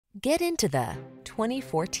Get into the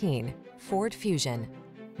 2014 Ford Fusion.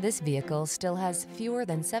 This vehicle still has fewer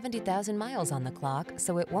than 70,000 miles on the clock,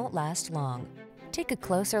 so it won't last long. Take a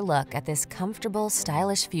closer look at this comfortable,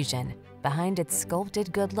 stylish Fusion. Behind its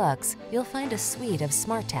sculpted good looks, you'll find a suite of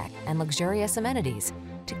smart tech and luxurious amenities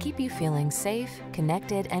to keep you feeling safe,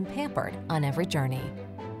 connected, and pampered on every journey.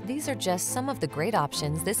 These are just some of the great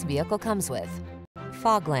options this vehicle comes with: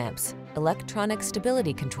 fog lamps, electronic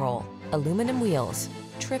stability control, aluminum wheels,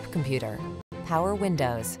 trip computer, power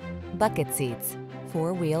windows, bucket seats,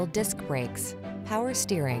 four-wheel disc brakes, power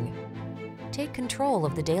steering. Take control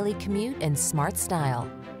of the daily commute in smart style.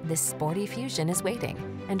 This sporty Fusion is waiting,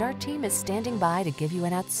 and our team is standing by to give you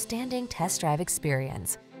an outstanding test drive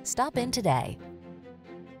experience. Stop in today.